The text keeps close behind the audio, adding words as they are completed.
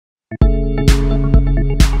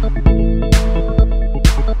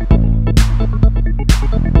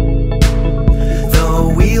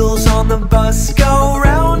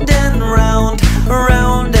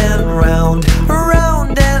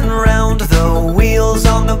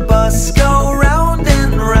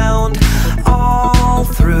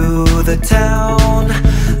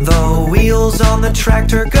on the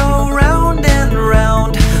tractor go round and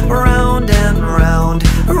round, round and round,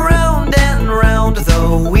 round and round.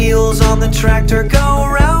 The wheels on the tractor go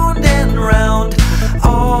round and round,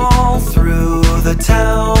 all through the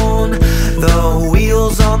town. The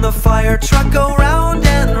wheels on the fire truck go round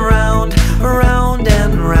and round, round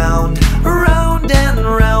and round, round and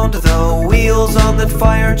round. The wheels on the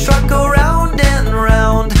fire truck go round and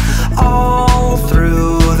round, all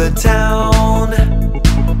through the town.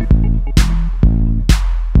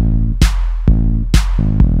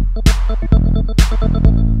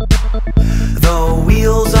 The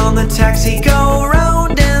wheels on the taxi go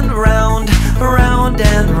round and round, round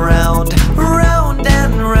and round, round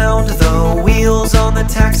and round. The wheels on the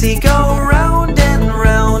taxi go round and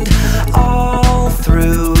round, all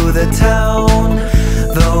through the town.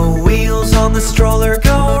 The wheels on the stroller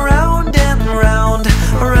go round and round,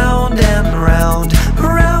 round and round,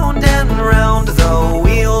 round and round. The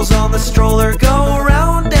wheels on the stroller go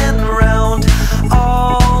round and round,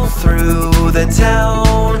 all through the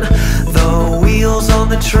town. The wheels on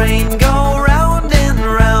the train go round and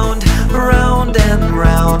round, round and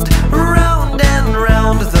round, round and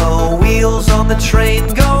round. The wheels on the train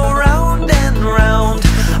go round and round,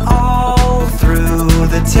 all through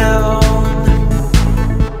the town.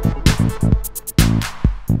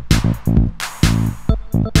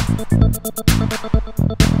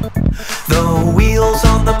 The wheels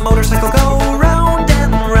on the motorcycle go round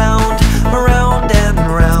and round, round and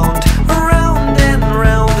round, round and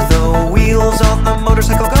round. The wheels on the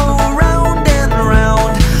motorcycle go round and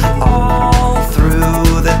round, all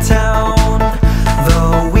through the town.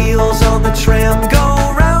 The wheels on the tram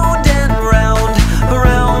go round and round,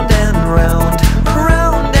 round and round,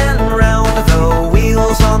 round and round. The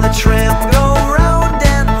wheels on the tram go round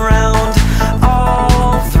and round,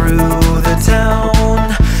 all through the town.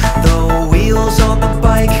 The wheels on the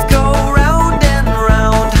bike go round and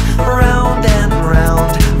round, round and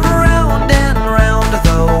round, round and round.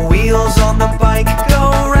 The wheels on the bike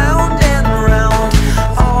go round and round,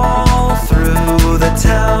 all through the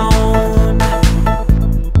town.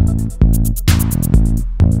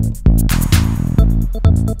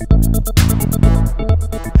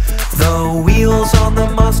 The wheels on the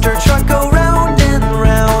monster truck go round and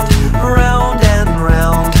round, round and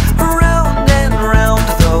round, round and round.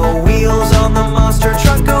 The wheels on the monster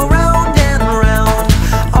truck go round and round,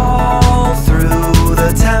 all through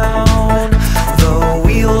the town. The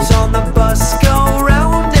wheels on the bus go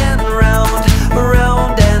round and round,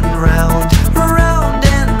 round and round, round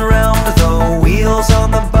and round. The wheels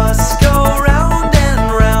on the bus go round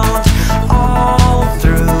and round, all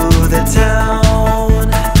through the town.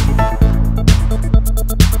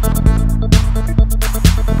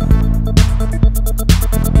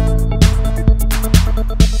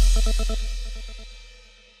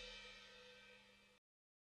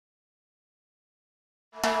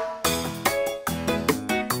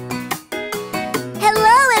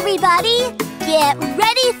 Hello, everybody! Get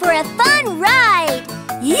ready for a fun ride!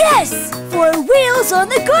 Yes! For wheels on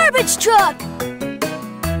the garbage truck!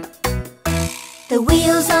 The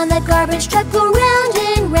wheels on the garbage truck go round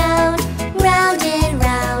and round, round and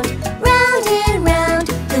round, round and round.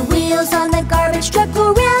 The wheels on the garbage truck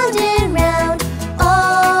go round and round,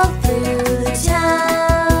 all through the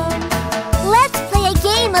town. Let's play a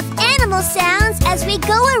game of animal sounds as we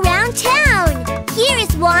go around town. Here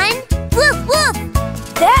is one. Woof, woof.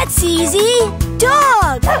 That's easy!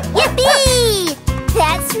 Dog! Yippee!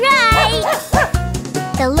 That's right!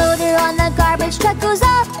 The loader on the garbage truck goes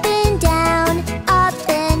up and down, up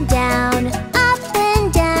and down, up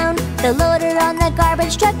and down. The loader on the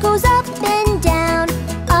garbage truck goes up and down,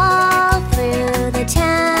 all through the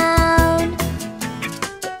town.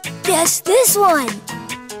 Guess this one!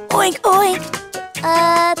 Oink, oink!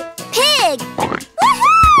 Pig!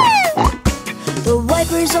 Woohoo! The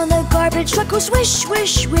wipers on the garbage truck go swish,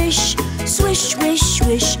 swish, swish, swish, swish,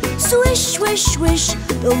 swish, swish, swish, swish.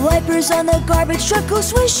 The wipers on the garbage truck go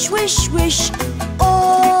swish, swish, swish,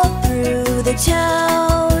 all through the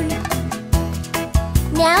town.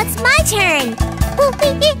 Now it's my turn.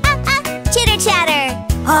 Chitter chatter.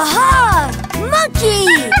 Aha! Monkey!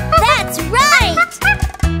 That's right!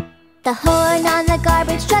 The horn on the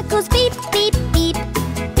garbage truck goes beep, beep, beep,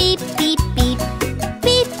 beep, beep, beep,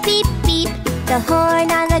 beep, beep, beep. The horn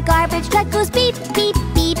on the garbage truck goes beep, beep,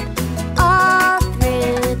 beep, all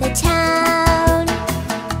through the town.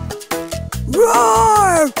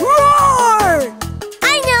 Roar! Roar!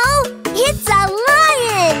 I know! It's a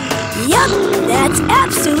lion! Yup! That's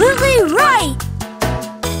absolutely right!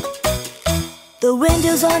 The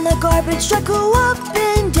windows on the garbage truck go up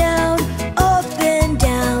and down, up and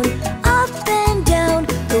down, up and down.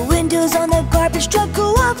 The windows on the garbage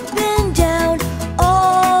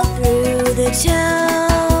the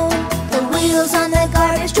town. The wheels on the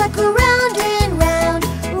garbage truck go round and round,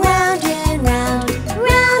 round and round,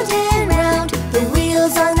 round and round. The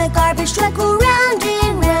wheels on the garbage truck go round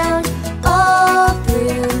and round, all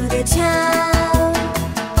through the town.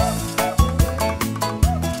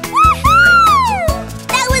 Woohoo!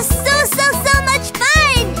 That was so much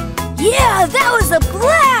fun! Yeah, that was a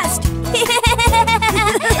blast!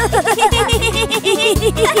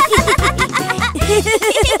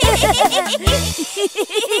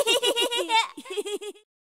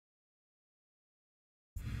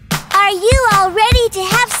 Are you all ready to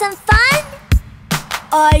have some fun?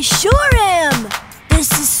 I sure am!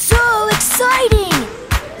 This is so exciting!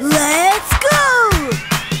 Let's go!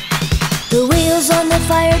 The wheels on the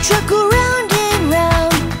fire truck go round and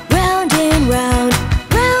round, round and round,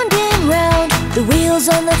 round and round. The wheels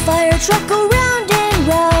on the fire truck go round and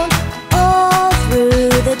round, all through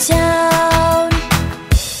the town.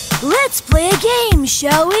 Let's play a game,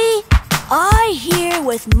 shall we? I hear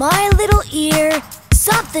with my little ear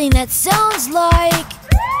something that sounds like...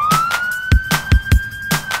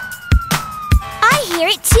 I hear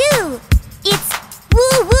it too. It's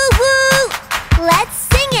woo woo woo. Let's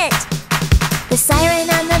sing it. The siren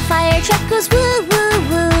on the fire truck goes woo woo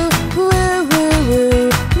woo, woo woo woo,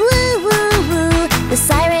 woo woo woo. The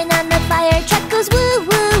siren on the fire truck goes woo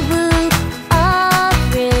woo woo, all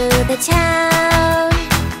through the town.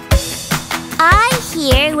 I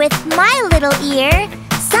hear with my little ear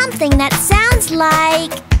something that sounds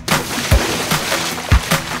like...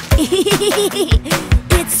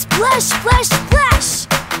 It's splash, splash, splash!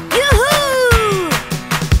 Yoo-hoo!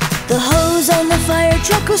 The hose on the fire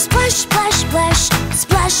truck goes splash, splash, splash,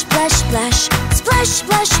 splash, splash, splash, splash,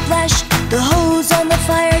 splash, splash. The hose on the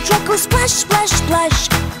fire truck goes splash, splash, splash,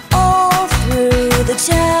 all through the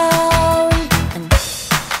town.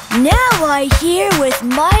 Now I hear with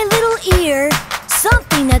my little ear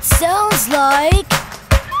something that sounds like...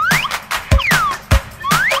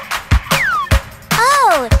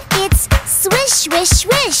 Oh, it's swish, swish,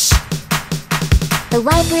 swish. The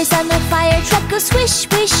wipers on the fire truck go swish,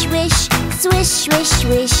 swish, swish, swish, swish,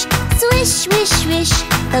 swish, swish, swish, swish.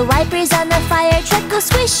 The wipers on the fire truck go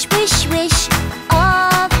swish, swish, swish,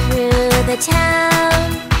 all through the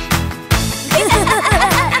town.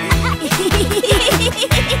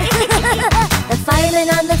 The fireman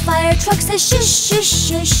on the fire truck says shush, shush,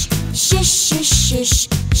 shush, shush, shush, shush,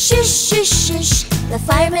 shush, shush, shush. The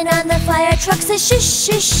fireman on the fire truck says shush,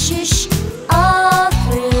 shush, shush, all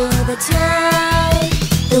through the town.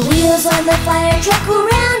 The wheels on the fire truck go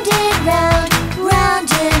round and round, round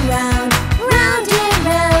and round, round and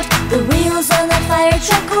round. The wheels on the fire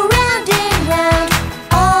truck go round and round,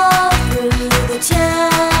 all through the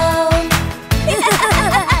town.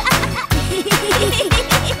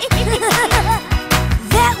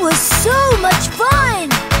 That was so much fun!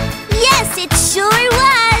 Yes, it sure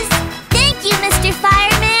was! Thank you, Mr.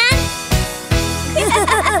 Fireman!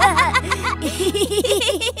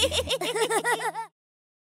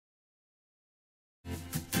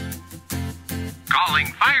 Calling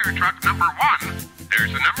fire truck number 1.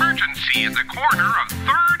 There's an emergency at the corner of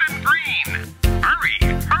 3rd and Green. Hurry,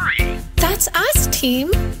 hurry! That's us,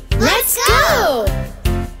 team. Let's go!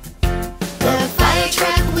 The fire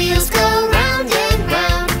truck wheels go round and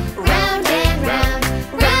round, round and round,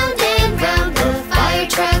 round and round. The fire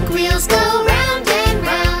truck wheels go round and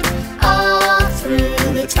round, all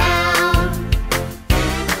through the town.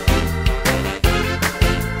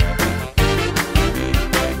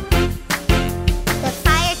 The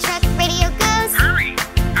fire truck radio goes, Hurry,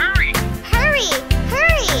 hurry, hurry,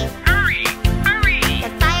 hurry. hurry, hurry! The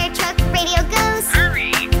fire truck radio goes,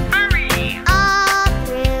 Hurry, hurry! all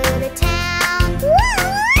through the town.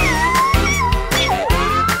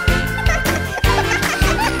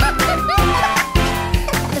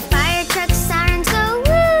 The fire truck sirens go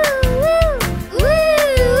woo, woo, woo,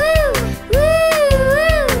 woo, woo,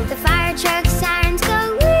 woo. The fire truck sirens go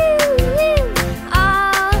woo, woo,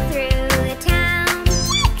 all through the town.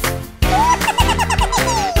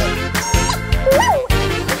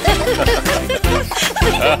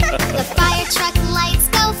 The fire truck lights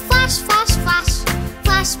go flash, flash, flash, flash,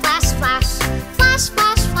 flash, flash, flash,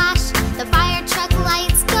 flash, flash. The fire truck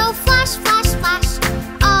lights go flash, flash, flash,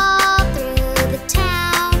 all through the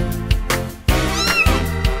town.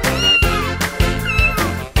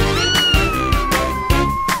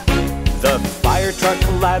 The fire truck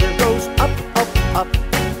ladder goes up, up, up,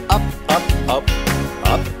 up, up, up,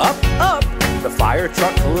 up, up, up. The fire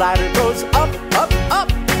truck ladder goes up, up, up,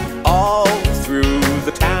 all through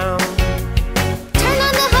the town. Turn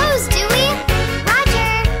on the hose, Dewey.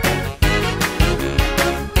 Roger.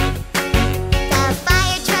 The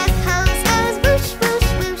fire truck hose goes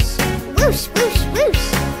whoosh.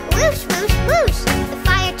 Whoosh, whoosh, whoosh. The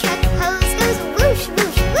fire truck hose goes whoosh,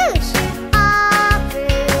 whoosh, whoosh. All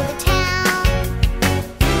through the town.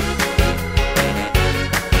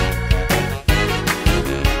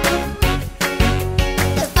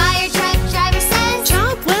 The fire truck driver says,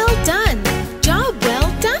 Job well done. Job well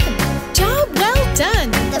done. Job well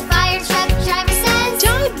done. the fire truck driver says,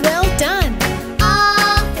 Job well done.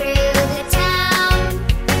 all through the town.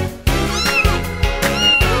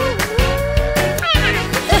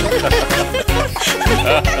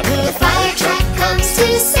 The fire truck comes to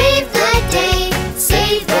save the day,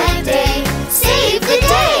 save the day, save the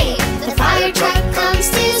day. The fire truck comes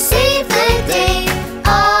to save the day,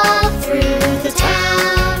 all through the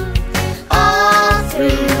town, all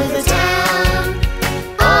through the town,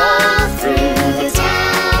 all through the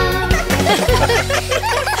town.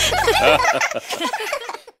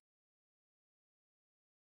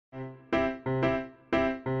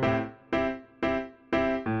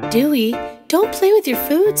 Dewey, don't play with your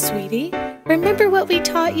food, sweetie. Remember what we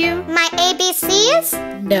taught you? My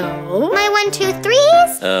ABCs? No. My 1, 2,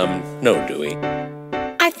 3s? No, Dewey.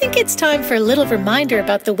 I think it's time for a little reminder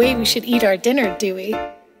about the way we should eat our dinner, Dewey.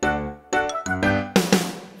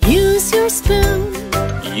 Use your spoon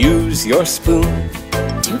Use your spoon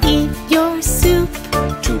to eat your soup.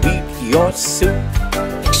 to eat your soup.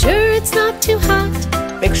 Make sure it's not too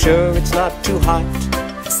hot. Make sure it's not too hot.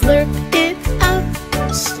 Slurp it up.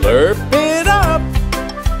 Slurp it up.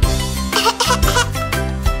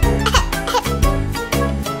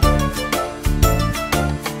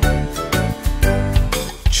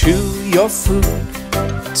 Chew your food.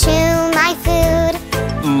 Chew my food.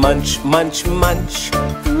 Munch, munch, munch.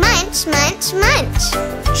 Munch, munch, munch.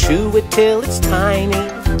 Chew it till it's tiny.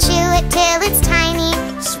 Chew it till it's tiny.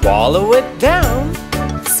 Swallow it down.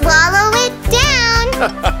 Swallow it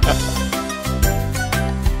down.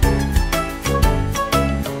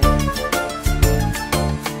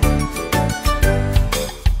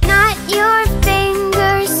 Not your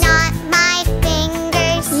fingers. Not my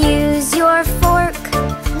fingers. Use your fork.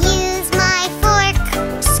 Use my fork.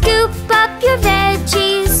 Scoop up your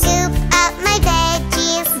veggies. Scoop up my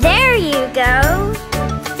veggies. There you go.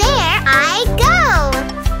 There I go.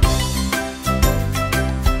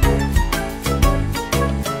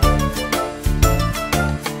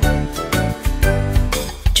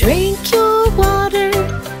 Drink your water.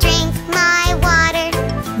 Drink my water.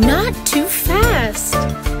 Not too fast.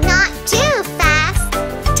 Not too fast.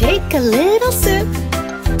 Take a little sip.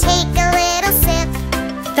 Take a little sip.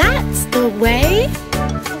 That's the way.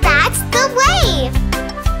 That's the way.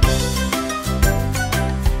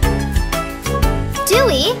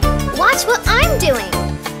 Dewey, watch what I'm doing.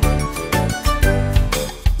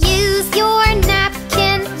 Use your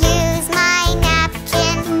napkin. Use my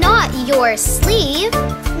napkin. Not your sleeve.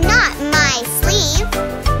 Not my sleeve.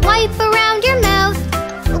 Wipe around your mouth.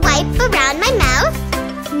 Wipe around my mouth.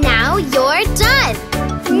 Now you're done.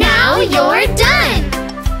 Now you're done.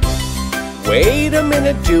 Wait a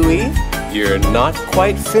minute, Dewey. You're not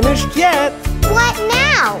quite finished yet. What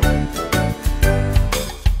now?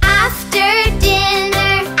 After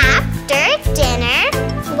dinner,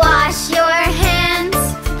 wash your hands.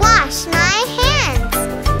 Wash my hands.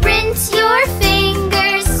 Rinse your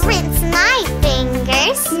fingers. Rinse my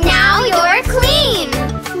fingers. Now you're clean.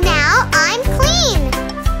 Now I'm clean.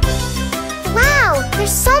 Wow,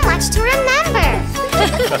 there's so much to remember.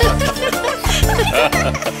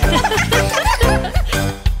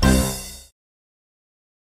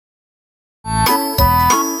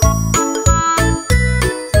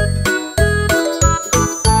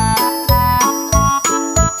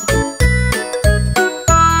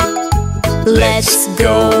 Let's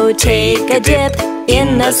go take a dip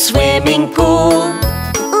in the swimming pool.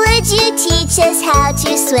 Would you teach us how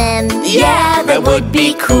to swim? Yeah, that would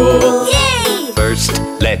be cool. Yay! First,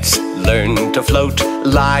 let's learn to float,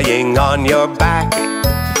 lying on your back.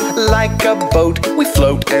 Like a boat, we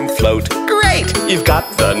float and float. Great, you've got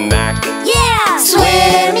the knack. Yeah!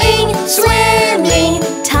 Swimming, swimming,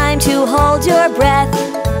 Time to hold your breath.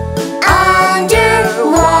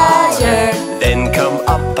 underwater. Then come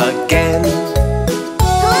up again.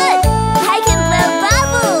 Look, I can blow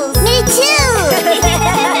bubbles. Me too.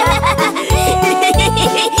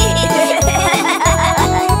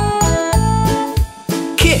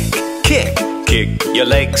 Kick, kick, kick your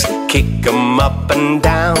legs. Kick 'em up and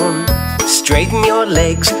down. Straighten your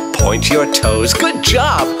legs, point your toes. Good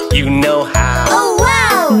job, you know how. Oh,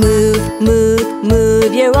 wow. Move, move,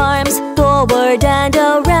 move your arms forward and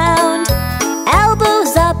around.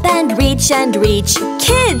 Elbows up and reach and reach.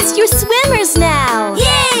 Kids, you're swimmers now.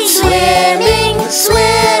 Yay! Swimming,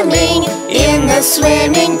 swimming in the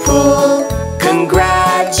swimming pool.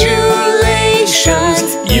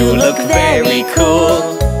 Congratulations, you look very cool.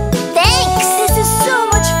 Thanks! This is so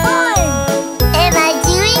much fun! Am I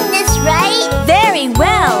doing this right? Very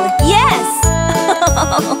well, yes!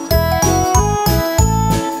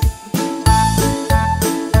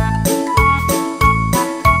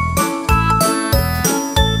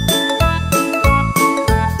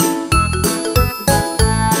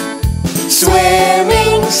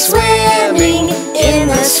 Swimming, swimming in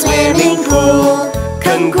the swimming pool.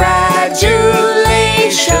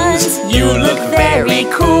 Congratulations, you look very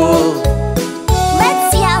cool.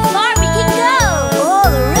 Let's see how far we can go. All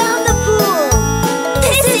around the pool!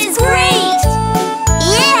 This is great!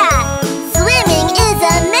 Yeah! Swimming is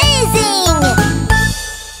amazing!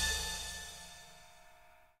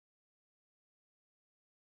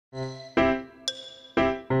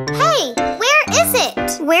 Hey, where is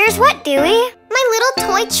it? Where's what, Dewey? My little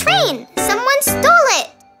toy train. Someone stole it.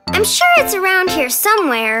 I'm sure it's around here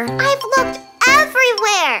somewhere. I've looked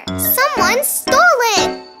everywhere. Someone stole it.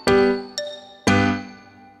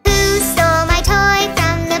 Who stole my toy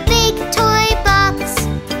from the big toy box?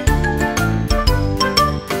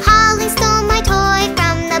 Holly stole my toy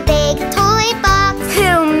from the big toy box.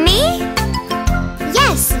 Who, me?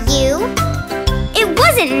 Yes, you. It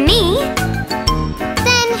wasn't me.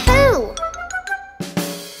 Then who?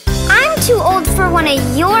 I'm too old for one of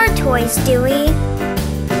your toys, Dewey.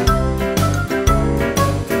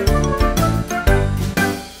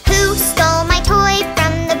 Who stole my toy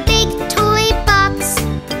from the big toy box?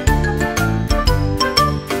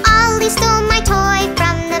 Ollie stole my toy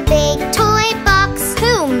from the big toy box.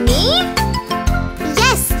 Who, me?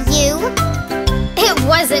 Yes, you. It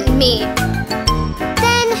wasn't me.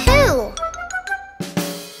 Then who?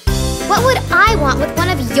 What would I want with one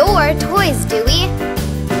of your toys, Dewey?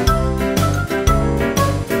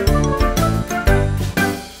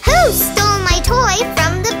 Who stole my toy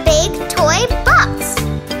from the big toy box?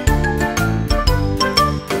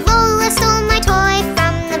 Lola stole my toy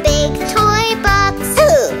from the big toy box. Who,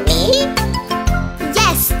 me?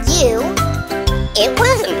 Yes, you. It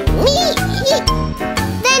wasn't me.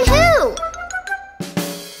 Then who?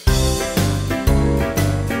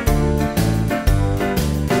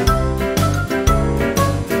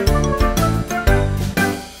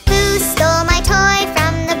 Who stole my toy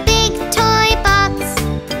from the big toy box?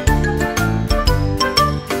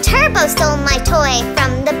 Turbo stole my toy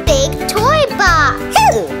from the big toy box.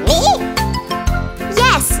 Who, me?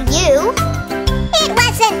 Yes, you. It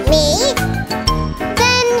wasn't me.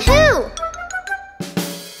 Then who?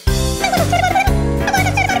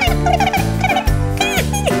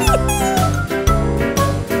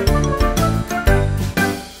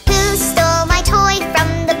 Who stole my toy from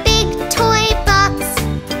the big toy box?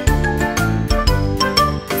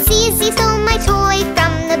 Zizi stole my toy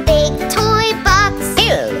from the big toy box.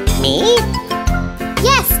 Who, me?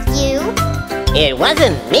 Yes, you. It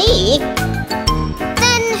wasn't me.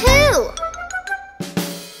 Then who?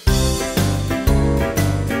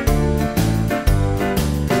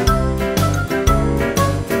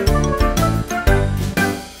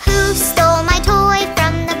 Who stole my toy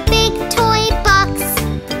from the big toy box?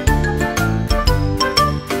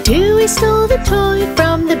 Dewey stole the toy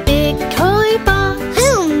from the big toy box.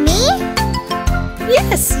 Who, me?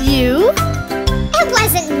 Yes, you. It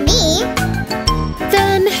wasn't me.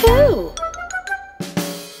 Then who?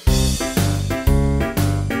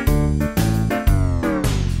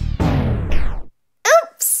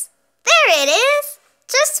 Oops! There it is!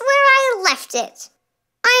 Just where I left it.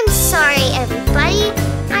 I'm sorry, everybody.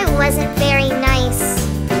 I wasn't very nice.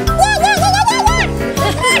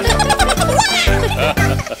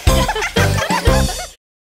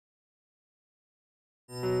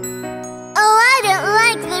 Oh, I don't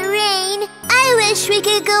like the rain. I wish we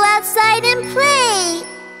could go outside and play.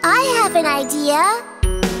 I have an idea.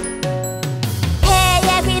 Hey,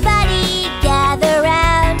 everybody, gather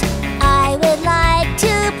round. I would like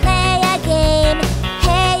to play a game.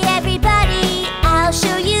 Hey, everybody, I'll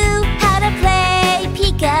show you how to play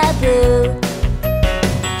peekaboo.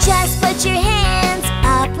 Just put your hands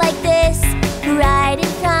up like this, right in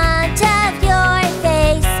front of your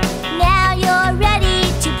face. Now you're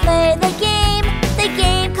ready to play the game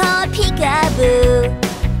called peekaboo.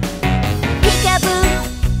 Peekaboo,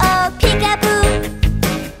 oh peekaboo,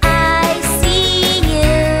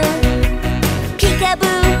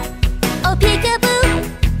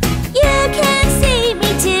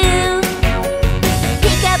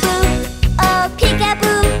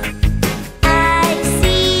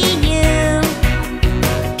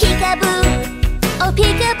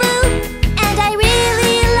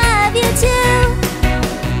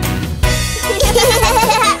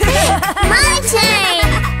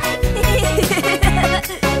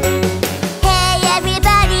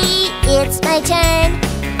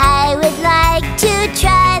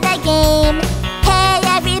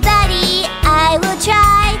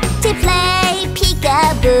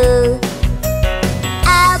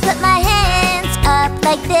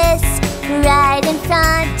 right in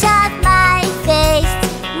front of my face.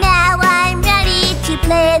 Now I'm ready to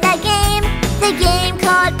play the game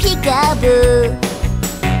called peekaboo.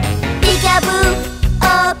 Peekaboo,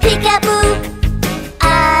 oh peekaboo,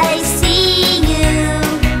 I see you.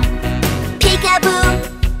 Peekaboo,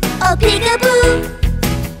 oh peekaboo,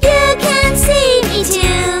 you can see me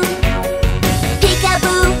too.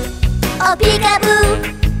 Peekaboo, oh peekaboo,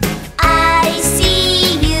 I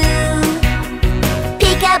see you.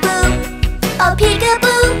 Peekaboo, oh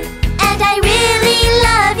peekaboo, and I really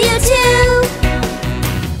love you too.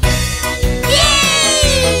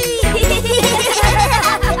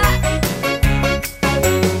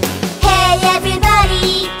 Hey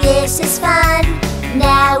everybody, this is fun.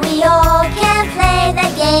 Now we all can play the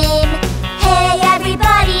game. Hey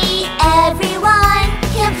everybody, everyone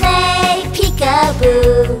can play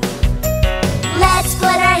peekaboo. Let's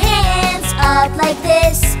put our hands up like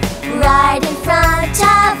this, right in front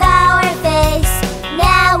of our face.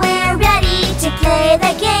 Now we're ready to play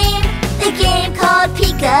the game called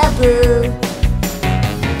peekaboo.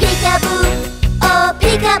 Peekaboo, oh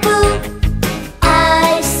peekaboo,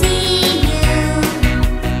 I see you.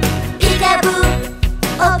 Peekaboo,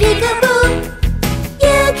 oh peekaboo,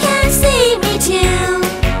 you can see me too.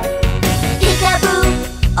 Peekaboo,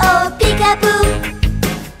 oh peekaboo,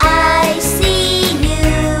 I see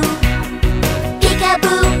you.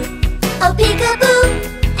 Peekaboo, oh peekaboo,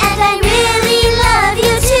 and I really love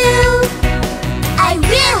you too. I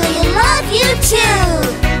really love you too.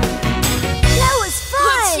 That was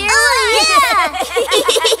fun!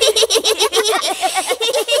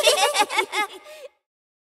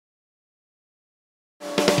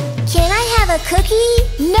 Can I have a cookie?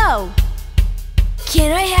 No.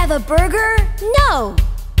 Can I have a burger? No.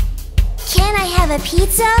 Can I have a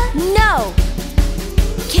pizza? No.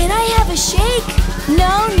 Can I have a shake?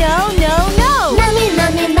 No, no, no, no. Mummy,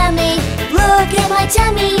 mummy, mummy, look at my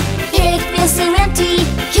tummy. It feels so empty.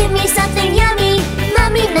 Give me something yummy.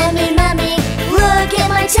 Mummy, mummy, mummy, look at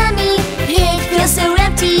my tummy. It feels so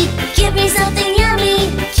empty. Give me something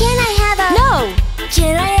yummy. Can I have a? No.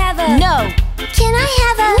 Can I have a? No. Can I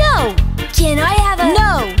have a? No. Can I have a?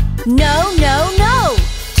 No. No, no, no.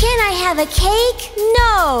 Can I have a cake?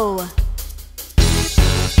 No.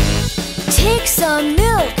 Take some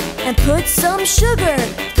milk and put some sugar.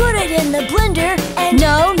 Put it in the blender and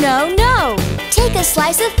no, no, no. Take a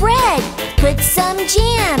slice of bread. Put some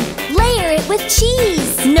jam. Layer it with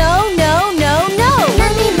cheese. No, no, no, no.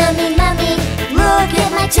 Mummy, mummy, mummy, look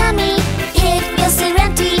at my tummy. It feels so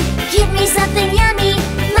empty. Give me something yummy.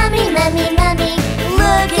 Mummy, mummy, mummy,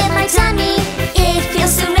 look at my tummy. It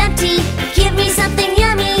feels so empty. Give me something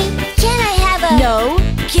yummy. Can I have a? No.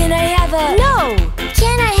 Can I have a? No.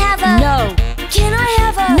 Can I have a? No. Can I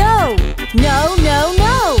have a? No. No, no,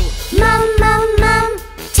 no. Mum, mum, mum,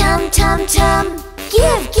 tum, tum, tum.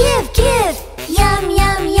 Give, give, give. Yum,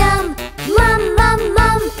 yum, yum. Mum, mum,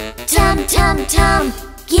 mum, tum, tum, tum.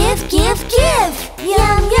 Give, give, give.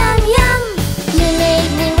 Yum, yum, yum. You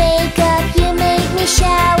make me wake up, you make me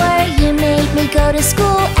shower, you make me go to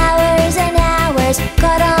school hours and hours.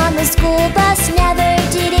 Got on the school bus, never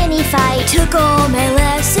did any fight. Took all my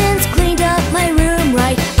lessons, cleaned up my room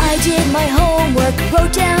right. I did my homework,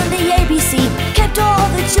 wrote down the ABC, kept all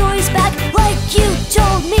the joys back like you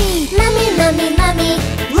told me. Mummy, mummy, mummy,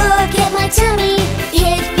 look at my tummy.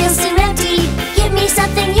 It feels so empty. Give me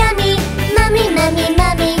something yummy. Mummy, mummy,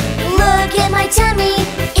 mummy, look at my tummy.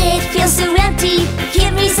 It feels so empty.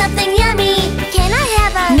 Give me something yummy. Can I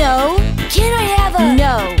have a? No. Can I have a?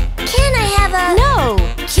 No. Can I have a? No.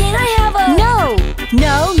 Can I have a? No.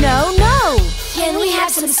 No, no, no. Can we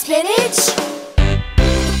have some spinach?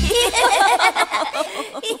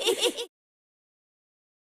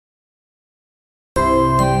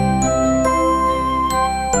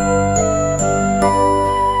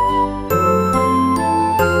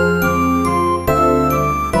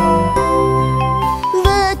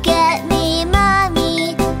 Look at me,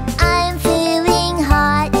 Mommy. I'm feeling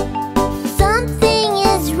hot. Something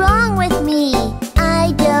is wrong with me.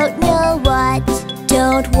 I don't know what.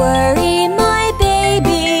 Don't worry, my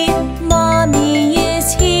baby. Mommy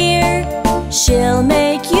is here. She'll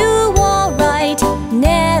make you all right.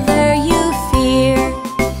 Never you fear.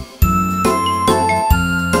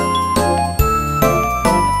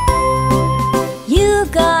 You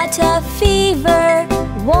got a fever.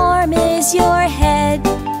 Warm is your head.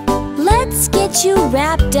 Let's get you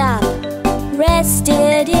wrapped up.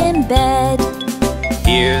 Rested in bed.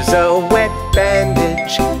 Here's a wet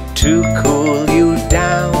bandage to cool you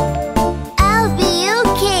down. I'll be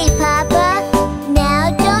okay, Papa.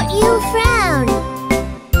 Now don't you frown.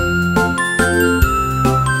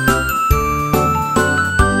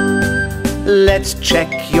 Let's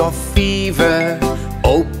check your fever,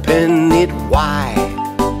 open it wide.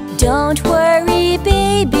 Don't worry,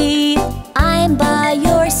 baby, I'm by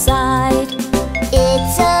your side.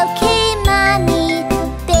 It's okay, Mommy,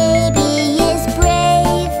 baby is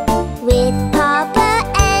brave. With Papa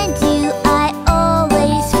and you, I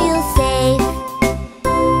always feel safe.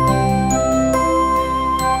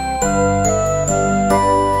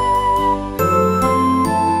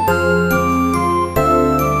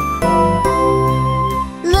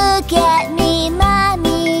 Look at me,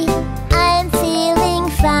 Mommy, I'm feeling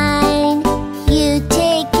fine. You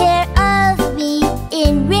take care of me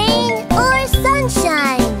in rain or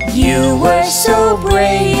sunshine. You were so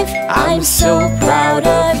brave, I'm so proud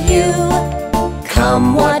of you.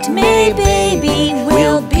 Come what may, baby,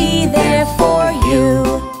 we'll be there for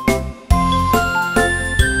you.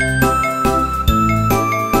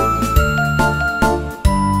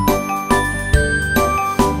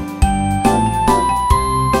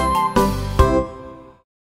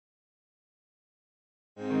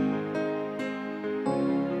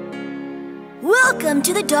 Welcome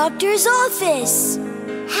to the doctor's office.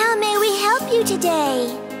 How may we help you today?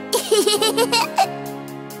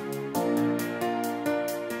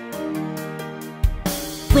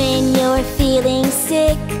 When you're feeling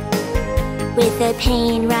sick, with a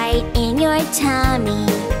pain right in your tummy,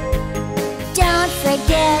 don't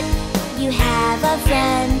forget you have a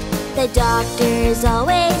friend, the doctor's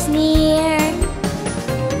always near.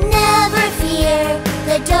 Never fear,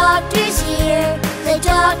 the doctor's here, the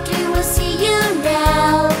doctor will see you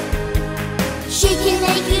now. She can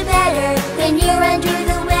make you better when you're under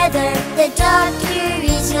the weather, the doctor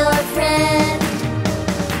is your friend.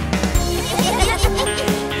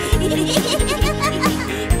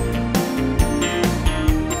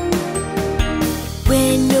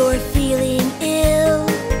 When you're feeling ill,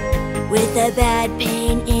 with a bad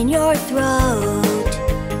pain in your throat,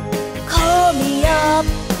 call me up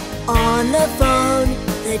on the phone,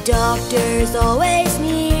 the doctor's always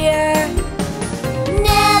near.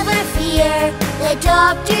 Never fear, the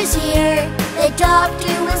doctor's here, the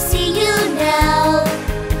doctor will see you now.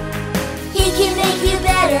 He can make you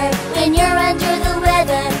better when you're under the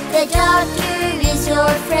weather, the doctor is your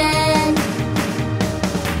friend.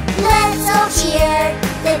 Let's all cheer,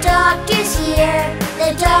 the doctor's here,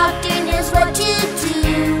 the doctor knows what to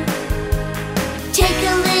do. Take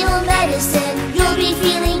a little medicine, you'll be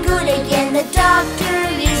feeling good again, the doctor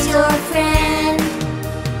is your friend.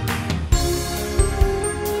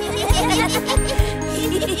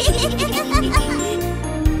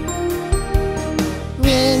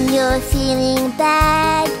 When you're feeling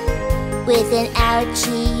bad, with an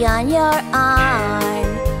ouchie on your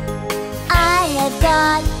arm, I have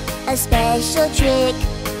got a special trick,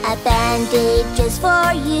 a band-aid just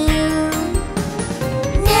for you.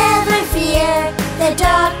 Never fear, the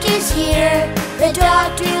doctor's here, the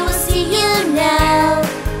doctor will see you now.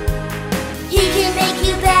 He can make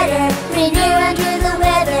you better when you're under the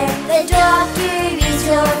weather, the doctor is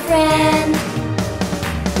your friend.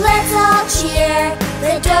 Let's all cheer,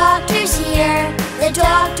 the doctor's here, the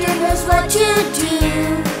doctor knows what to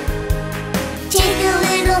do. Take a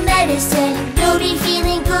little medicine, you'll be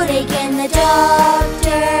feeling good again, the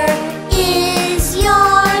doctor is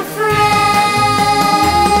your friend.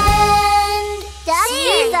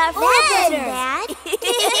 Doctor's our friend, Dad.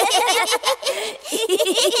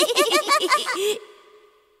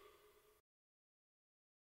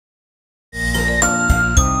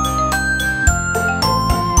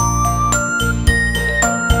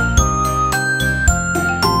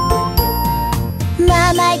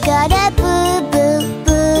 Mom, I got a boo-boo,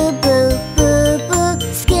 boo-boo,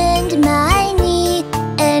 boo-boo. Skinned my knee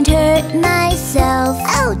and hurt myself.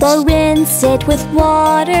 Ouch! But rinse it with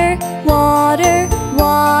water, water,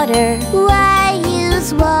 water. Why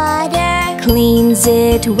use water? Cleans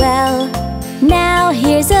it well. Now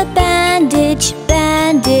here's a bandage,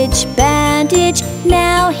 bandage, bandage.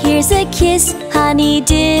 Now here's a kiss, honey,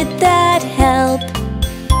 did that help?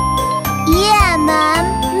 Yeah, Mom,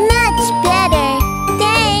 much better.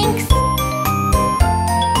 Thanks.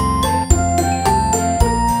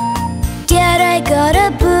 Dad, I got a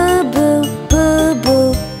boo-boo,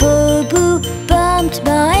 boo-boo, boo-boo. Bumped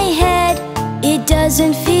my head, it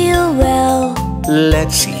doesn't feel well.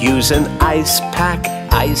 Let's use an ice pack,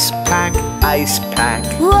 ice pack, ice pack,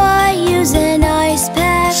 Why use an ice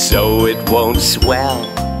pack? so it won't swell.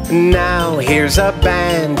 Now here's a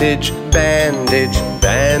bandage, bandage,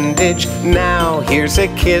 bandage. Now here's a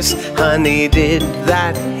kiss, honey, did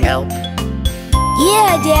that help?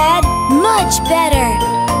 Yeah, Dad, much better.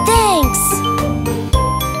 Thanks.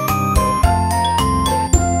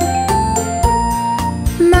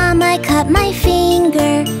 Mom, I cut got my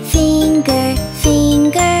finger, finger,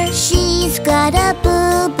 finger. She's got a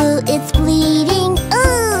boo-boo, it's bleeding,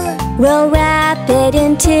 ooh. We'll wrap it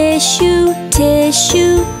in tissue,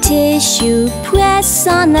 tissue, tissue. Press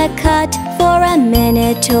on the cut for a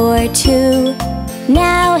minute or two.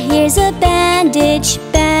 Now here's a bandage,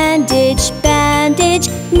 bandage, bandage.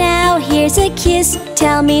 Now here's a kiss,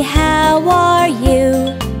 tell me how are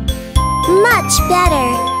you? Much better.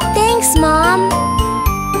 Thanks, Mom.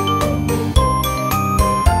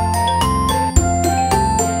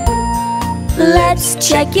 Let's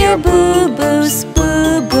check your boo-boos,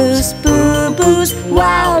 boo-boos, boo-boos.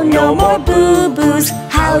 Wow, no more boo-boos.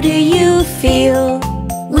 How do you feel?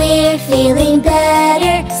 We're feeling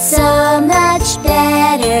better, so much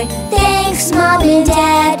better. Thanks, Mom and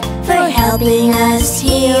Dad, for helping us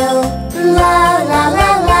heal. La la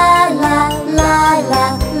la la la la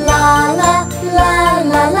la la la la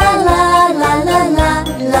la la la la la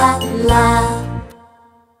la la.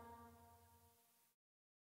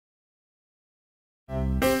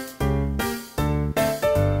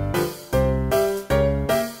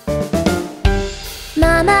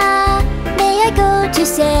 Mama, may I go to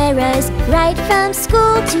Sarah's right from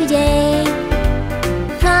school today?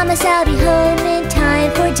 Promise I'll be home in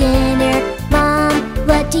time for dinner. Mom,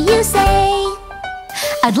 what do you say?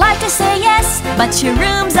 I'd like to say yes, but your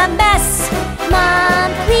room's a mess.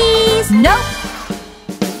 Mom, please. Nope.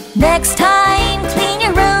 Next time, clean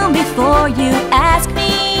your room before you ask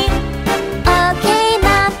me. Okay,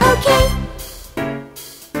 Mom, okay.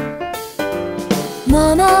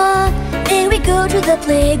 Mama, may we go to the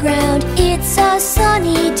playground? It's a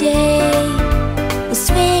sunny day. We'll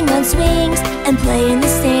swing on swings and play in the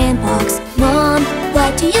sandbox. Mom,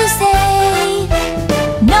 what do you say?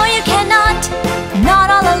 No, you cannot. Not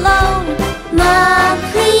all alone. Mom,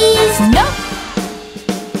 please. Nope.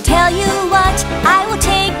 Tell you what, I will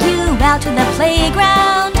take you out to the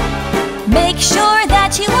playground. Make sure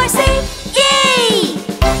that you are safe. Yay!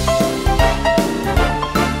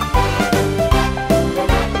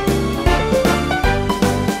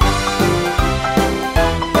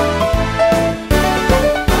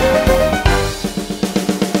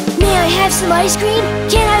 May I have some ice cream?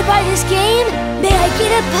 Can I buy this game? May I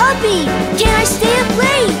get a puppy? Can I stay up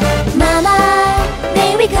late? Mama,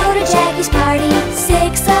 may we go to Jackie's party?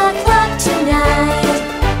 6 o'clock tonight.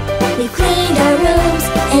 We've cleaned our rooms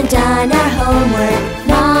and done our homework.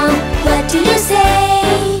 Mom, what do you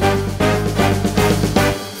say?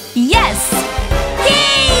 Yes!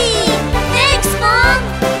 Yay! Thanks, Mom!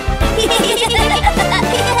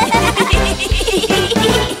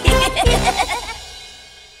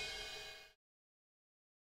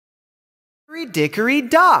 Hickory dickory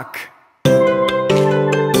dock.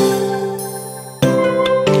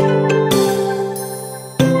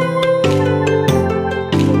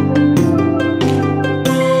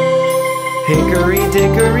 Hickory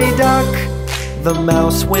dickory dock, the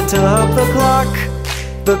mouse went up the clock.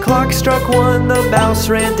 The clock struck 1, the mouse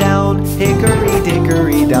ran down. Hickory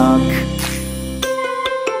dickory dock.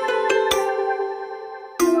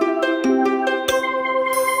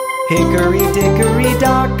 Hickory dickory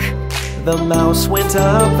dock, the mouse went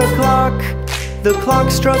up the clock. The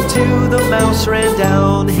clock struck 2, the mouse ran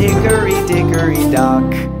down. Hickory dickory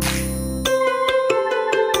dock.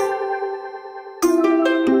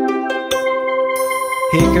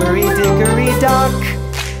 Hickory dickory dock,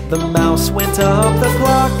 the mouse went up the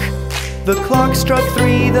clock. The clock struck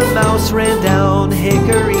 3, the mouse ran down.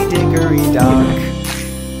 Hickory dickory dock.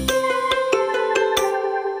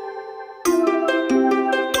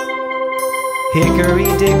 Hickory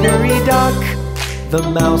dickory dock, the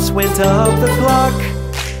mouse went up the clock.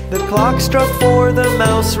 The clock struck 4, the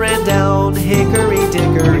mouse ran down. Hickory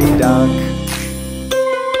dickory dock.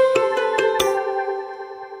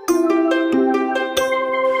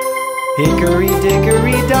 Hickory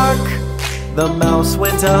dickory dock, the mouse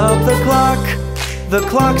went up the clock. The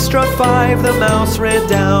clock struck 5, the mouse ran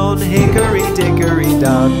down. Hickory dickory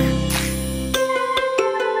dock.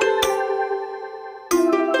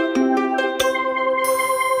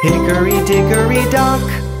 Hickory dickory dock,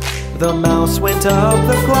 the mouse went up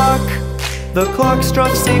the clock. The clock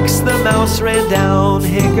struck 6, the mouse ran down.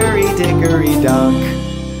 Hickory dickory dock.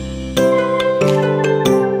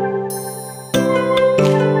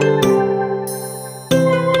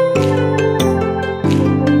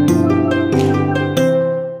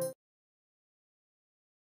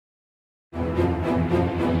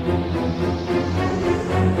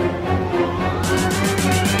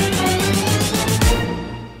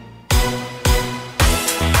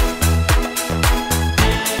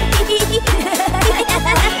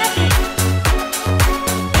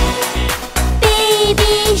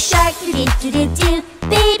 Baby shark,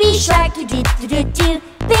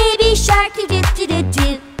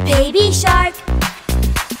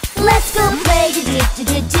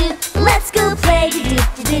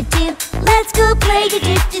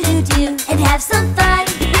 do-do-do-do-do-do and have some fun.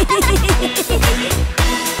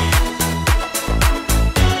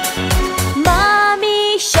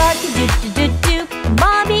 Mommy shark do-do-do-do-do,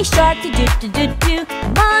 Mommy shark do-do-do-do-do,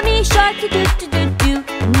 Mommy shark do-do-do-do-do,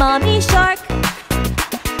 Mommy shark.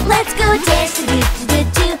 Let's go dance to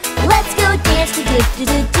do-do-do-do. Let's go dance to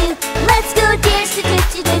do-do-do-do. Let's go dance to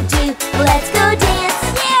do-do-do-do. Let's go dance.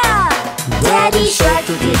 Yeah! Daddy shark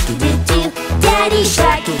do-do-do-do. Daddy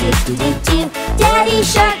shark do-do-do-do. Daddy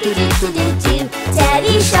shark do-do-do-do.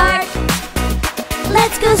 Daddy shark.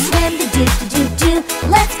 Let's go swim to do-do-do-do.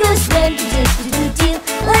 Let's go swim to do-do-do-do.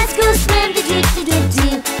 Let's go swim to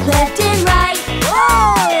do-do-do-do. Left and right.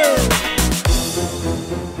 Whoa!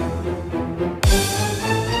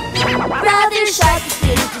 Brother shark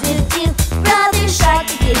do-do-do-do. Brother shark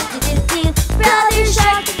do-do-do-do. Brother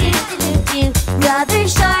shark do-do-do-do. Brother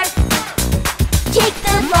shark. Kick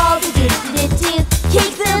the ball do-do-do-do.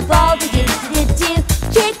 Kick the ball do-do-do-do.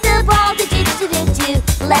 Kick the ball do-do-do-do.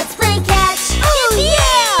 Let's play catch. Oh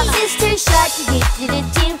yeah! Sister shark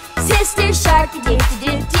do-do-do-do. Sister shark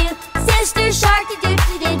do-do-do-do. Sister shark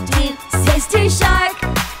do-do-do-do. Sister shark.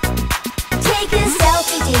 Take a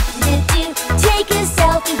selfie do-do-do-do. Take a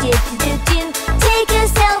selfie do-do-do-do. Take a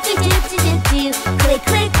selfie do-do-do-do. Click,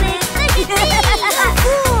 click, click.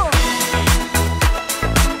 Cool.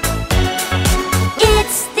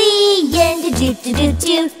 It's the end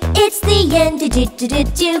do-do-do-do. It's the end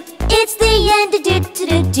do-do-do-do. It's the end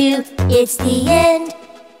do-do-do-do. It's the end.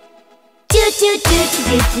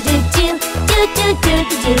 Do-do-do-do-do-do-do.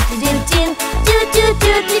 Do-do-do-do-do-do-do.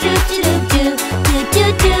 Do-do-do-do-do-do-do.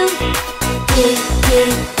 Do-do-do.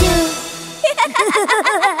 Do-do-do.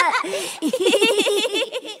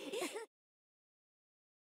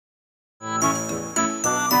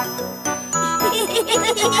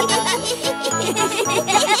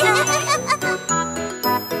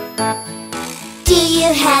 Do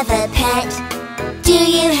you have a pet? Do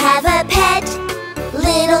you have a pet?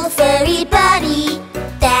 Little furry buddy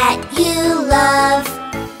that you love.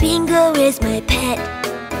 Bingo is my pet.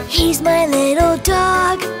 He's my little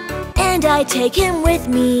dog, and I take him with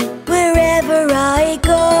me wherever I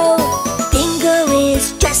go. Bingo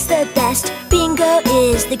is just the best. Bingo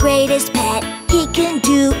is the greatest pet. He can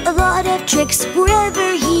do a lot of tricks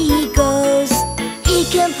wherever he goes. He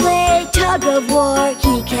can play tug of war.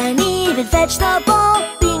 He can even fetch the ball.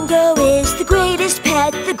 Bingo is the greatest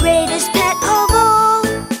pet of all.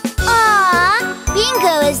 Aw,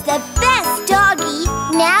 Bingo is the best doggy.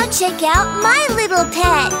 Now check out my little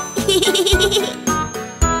pet.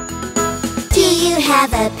 Do you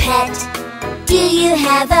have a pet? Do you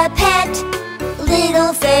have a pet?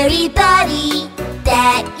 Little furry buddy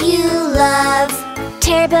that you love.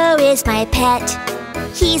 Turbo is my pet.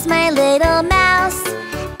 He's my little mouse,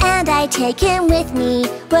 and I take him with me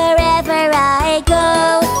wherever I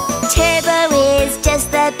go. Turbo is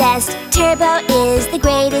just the best. Turbo is the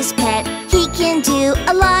greatest pet. He can do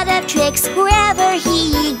a lot of tricks wherever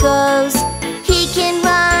he goes. He can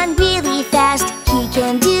run really fast. He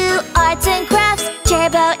can do arts and crafts.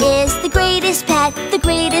 Turbo is the greatest pet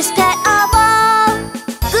of all.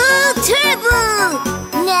 Go Turbo!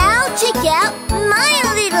 Now check out my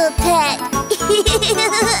little pet.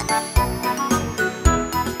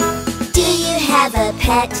 Do you have a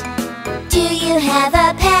pet? Do you have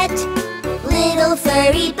a pet? Little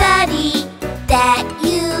furry buddy that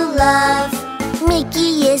you love.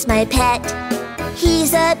 Mickey is my pet.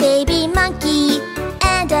 He's a baby monkey,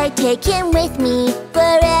 and I take him with me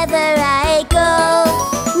wherever I go.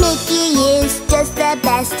 Mickey is just the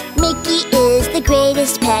best. Mickey is the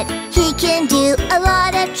greatest pet. He can do a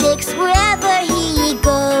lot of tricks wherever he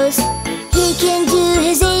goes. He can do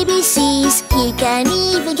his ABCs. He can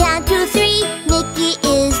even count to 3. Mickey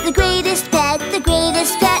is the greatest pet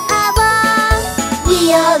of all.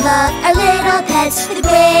 We all love our little pets, the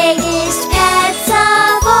greatest pets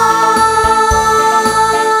of all.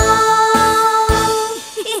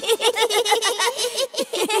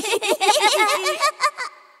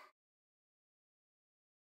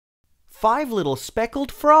 5 little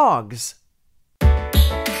speckled frogs.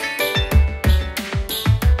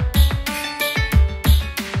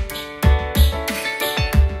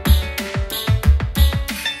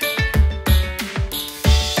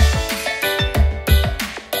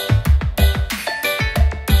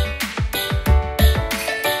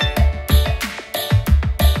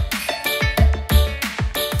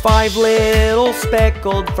 5 little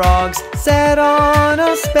speckled frogs sat on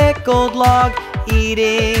a speckled log,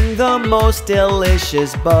 eating the most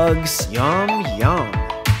delicious bugs. Yum, yum.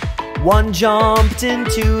 One jumped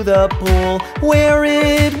into the pool where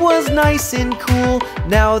it was nice and cool.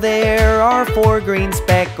 Now there are 4 green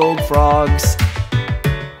speckled frogs.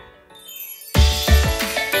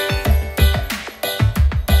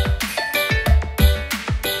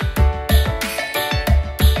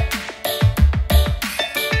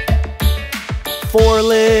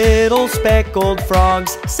 little speckled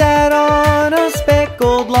frogs sat on a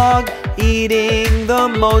speckled log, eating the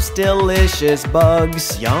most delicious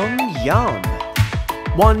bugs. Yum, yum.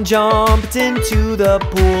 One jumped into the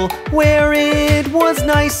pool where it was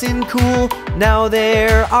nice and cool. Now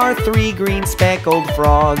there are 3 green speckled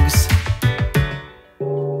frogs.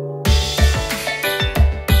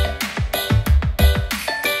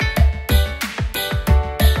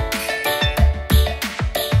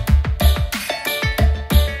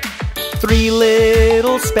 Three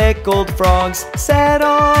little speckled frogs sat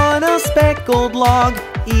on a speckled log,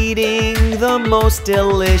 eating the most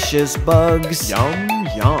delicious bugs. Yum,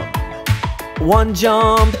 yum. One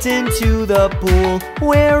jumped into the pool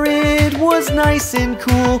where it was nice and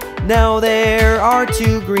cool. Now there are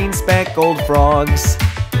 2 green speckled frogs.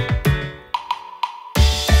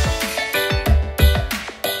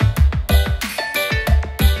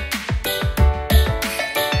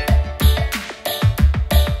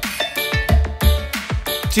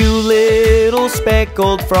 Two little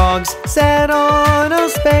speckled frogs sat on a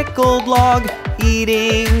speckled log,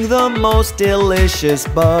 eating the most delicious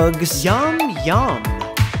bugs. Yum, yum.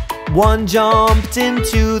 One jumped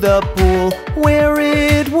into the pool where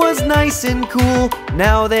it was nice and cool.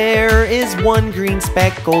 Now there is 1 green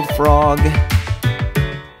speckled frog.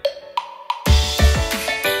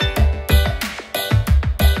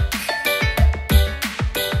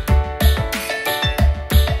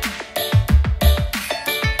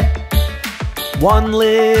 One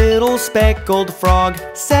little speckled frog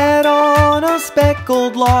sat on a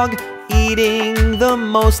speckled log, eating the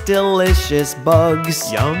most delicious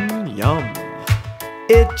bugs. Yum, yum.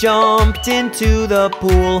 It jumped into the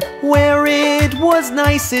pool where it was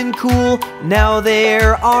nice and cool. Now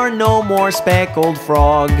there are no more speckled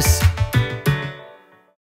frogs.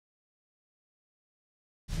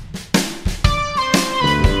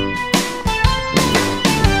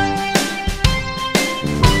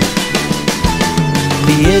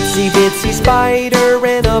 The itsy bitsy spider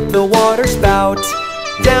ran up the water spout.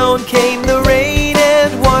 Down came the rain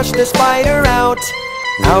and washed the spider out.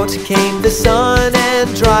 Out came the sun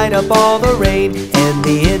and dried up all the rain. And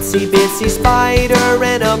the itsy bitsy spider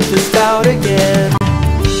ran up the spout again.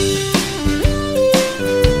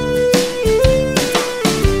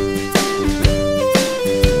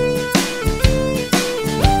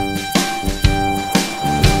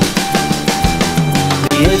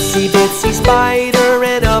 The itsy bitsy spider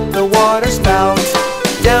ran up the water spout.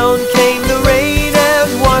 Down came the rain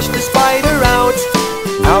and washed the spider out.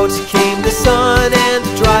 Out came the sun and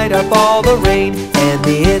dried up all the rain. And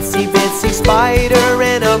the itsy bitsy spider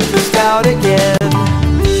ran up the spout again.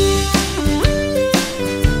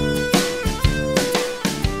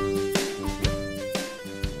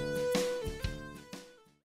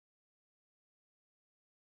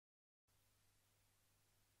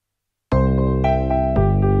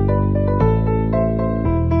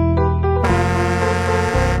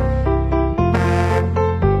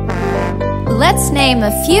 Let's name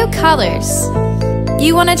a few colors.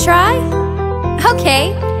 You want to try?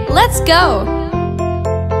 Okay, let's go.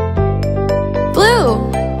 Blue,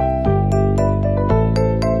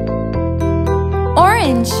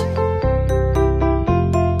 orange,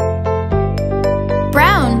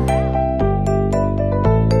 brown,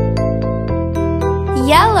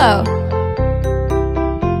 yellow,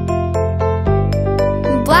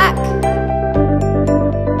 black,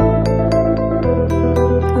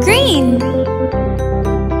 green,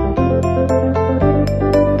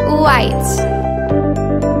 white,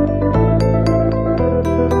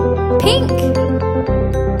 pink,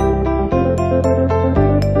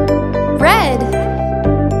 red,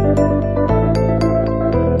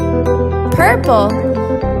 purple,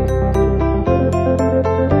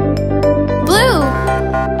 blue,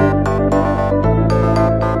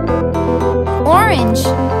 orange,